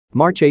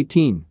March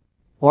 18.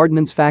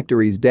 Ordnance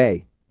Factories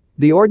Day.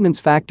 The Ordnance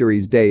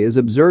Factories Day is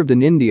observed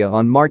in India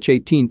on March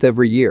 18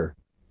 every year.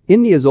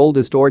 India's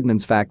oldest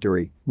ordnance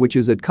factory, which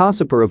is at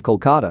Kasipur of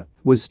Kolkata,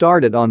 was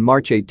started on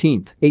March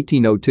 18,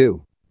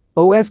 1802.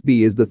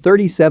 OFB is the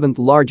 37th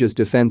largest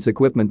defense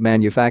equipment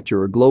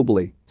manufacturer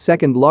globally,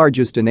 second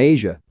largest in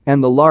Asia,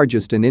 and the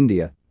largest in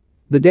India.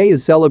 The day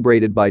is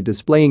celebrated by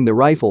displaying the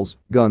rifles,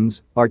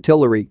 guns,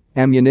 artillery,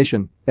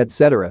 ammunition,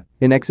 etc.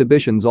 in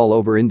exhibitions all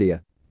over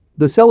India.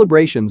 The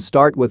celebrations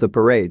start with a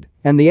parade,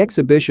 and the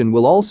exhibition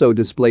will also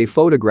display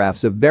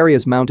photographs of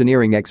various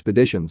mountaineering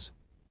expeditions.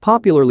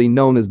 Popularly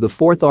known as the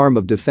fourth arm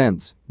of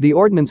defense, the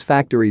Ordnance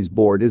Factories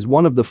Board is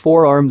one of the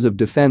four arms of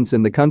defense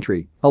in the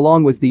country,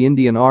 along with the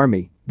Indian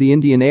Army, the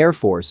Indian Air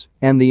Force,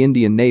 and the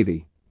Indian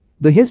Navy.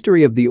 The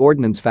history of the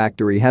Ordnance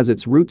Factory has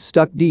its roots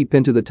stuck deep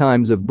into the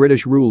times of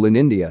British rule in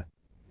India.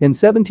 In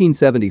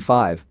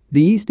 1775,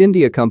 the East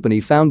India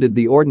Company founded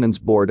the Ordnance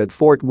Board at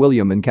Fort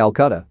William in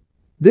Calcutta.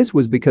 This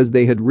was because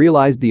they had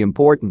realized the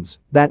importance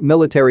that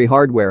military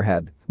hardware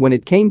had when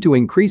it came to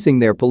increasing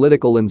their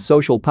political and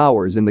social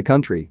powers in the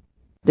country.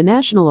 The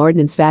National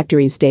Ordnance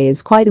Factories Day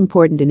is quite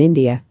important in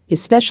India,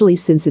 especially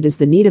since it is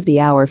the need of the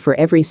hour for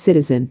every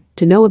citizen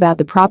to know about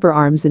the proper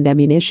arms and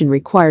ammunition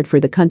required for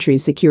the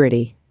country's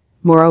security.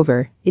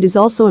 Moreover, it is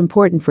also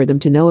important for them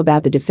to know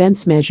about the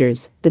defense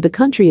measures that the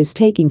country is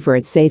taking for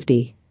its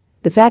safety.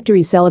 The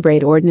factories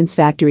celebrate Ordnance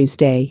Factories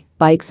Day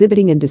by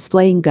exhibiting and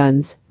displaying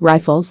guns,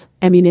 rifles,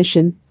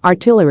 ammunition,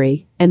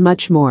 artillery, and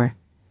much more.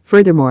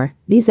 Furthermore,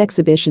 these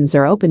exhibitions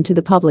are open to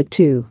the public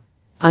too.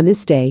 On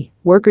this day,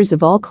 workers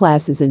of all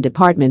classes and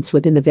departments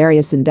within the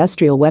various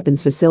industrial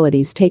weapons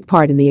facilities take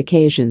part in the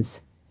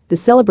occasions. The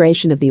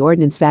celebration of the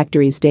Ordnance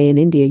Factories Day in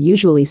India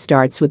usually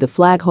starts with a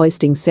flag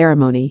hoisting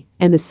ceremony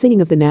and the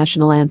singing of the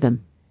national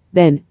anthem.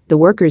 Then, the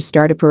workers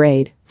start a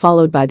parade,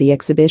 followed by the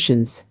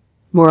exhibitions.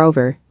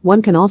 Moreover,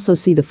 one can also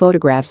see the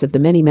photographs of the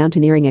many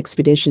mountaineering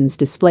expeditions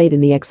displayed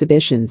in the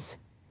exhibitions.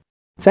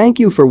 Thank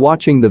you for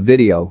watching the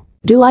video.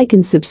 Do like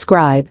and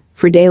subscribe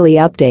for daily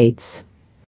updates.